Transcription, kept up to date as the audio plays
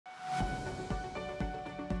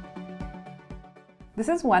This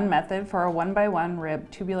is one method for a 1x1 rib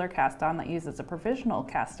tubular cast on that uses a provisional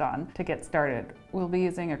cast on to get started. We'll be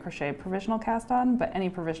using a crochet provisional cast on, but any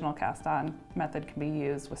provisional cast on method can be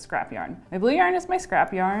used with scrap yarn. My blue yarn is my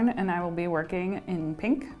scrap yarn, and I will be working in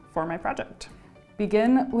pink for my project.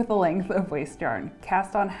 Begin with the length of waist yarn.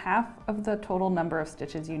 Cast on half of the total number of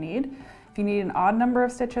stitches you need. If you need an odd number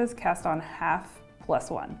of stitches, cast on half plus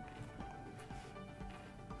 1.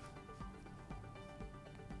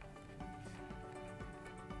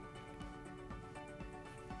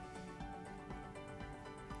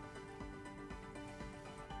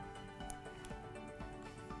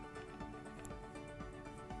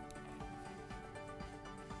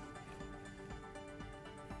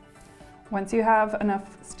 Once you have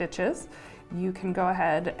enough stitches, you can go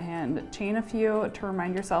ahead and chain a few to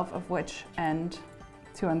remind yourself of which end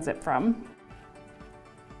to unzip from,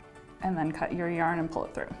 and then cut your yarn and pull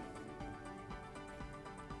it through.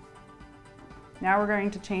 Now we're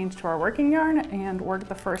going to change to our working yarn and work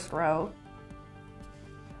the first row.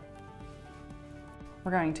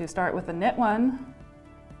 We're going to start with a knit 1,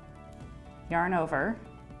 yarn over,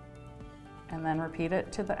 and then repeat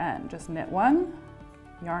it to the end. Just knit 1,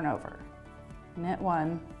 yarn over. Knit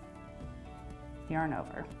 1, yarn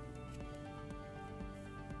over.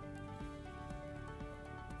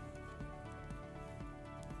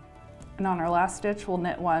 And on our last stitch, we'll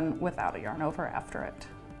knit 1 without a yarn over after it.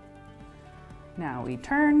 Now we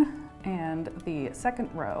turn, and the second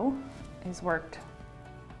row is worked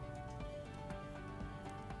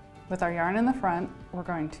with our yarn in the front. We're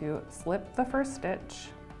going to slip the first stitch,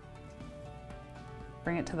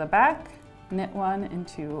 bring it to the back, knit 1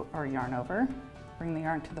 into our yarn over, bring the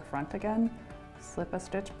yarn to the front again, slip a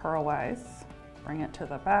stitch purlwise, bring it to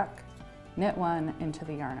the back, knit 1 into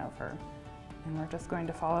the yarn over. And we're just going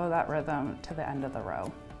to follow that rhythm to the end of the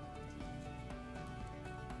row.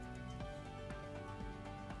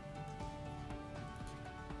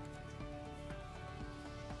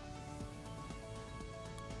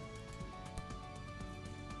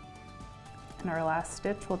 And our last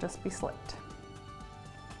stitch will just be slipped.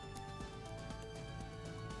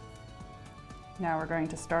 Now we're going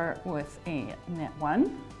to start with a knit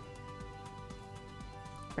 1,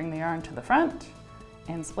 bring the yarn to the front,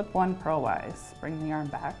 and slip 1 purlwise. Bring the yarn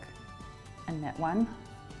back and knit 1,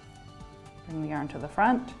 bring the yarn to the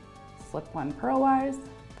front, slip 1 purlwise,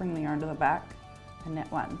 bring the yarn to the back, and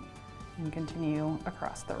knit 1, and continue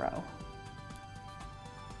across the row.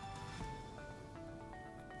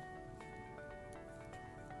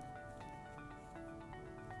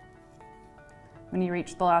 When you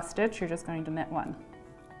reach the last stitch, you're just going to knit 1.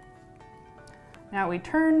 Now we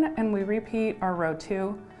turn and we repeat our row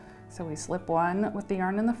 2. So we slip 1 with the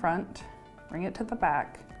yarn in the front, bring it to the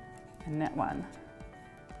back, and knit 1.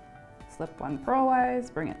 Slip 1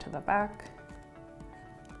 purlwise, bring it to the back,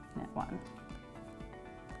 knit 1.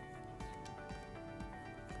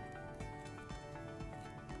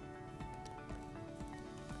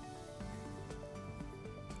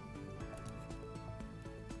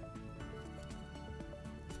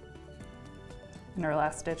 And our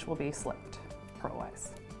last stitch will be slipped purlwise.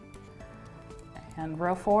 And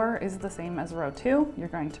row 4 is the same as row 2. You're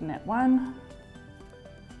going to knit 1,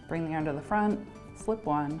 bring the yarn to the front, slip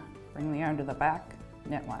 1, bring the yarn to the back,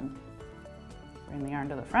 knit 1. Bring the yarn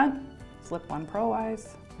to the front, slip 1 purlwise,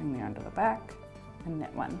 bring the yarn to the back, and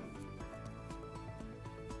knit 1.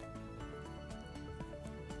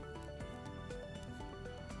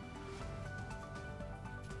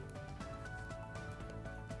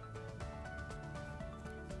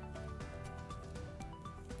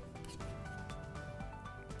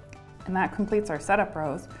 And that completes our setup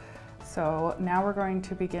rows. So now we're going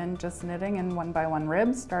to begin just knitting in 1x1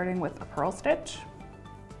 ribs, starting with a purl stitch.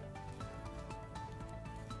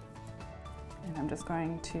 And I'm just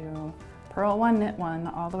going to purl 1, knit 1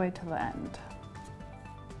 all the way to the end.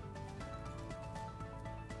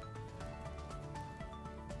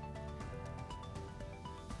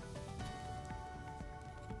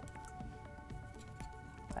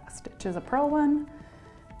 Last stitch is a purl 1.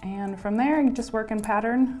 And from there, you just work in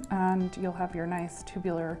pattern and you'll have your nice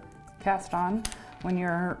tubular cast on. When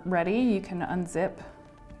you're ready, you can unzip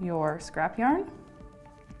your scrap yarn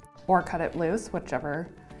or cut it loose, whichever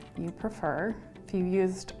you prefer. If you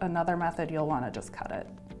used another method, you'll want to just cut it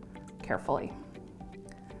carefully.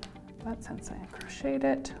 But since I crocheted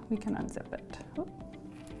it, we can unzip it. Oop.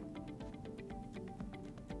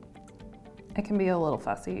 It can be a little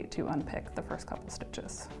fussy to unpick the first couple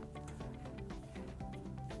stitches.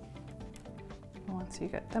 Once you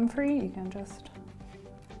get them free, you can just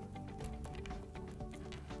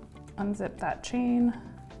unzip that chain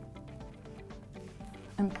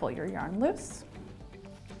and pull your yarn loose.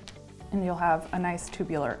 and you'll have a nice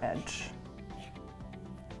tubular edge.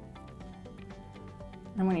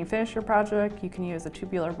 And when you finish your project, you can use a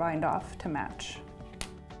tubular bind off to match.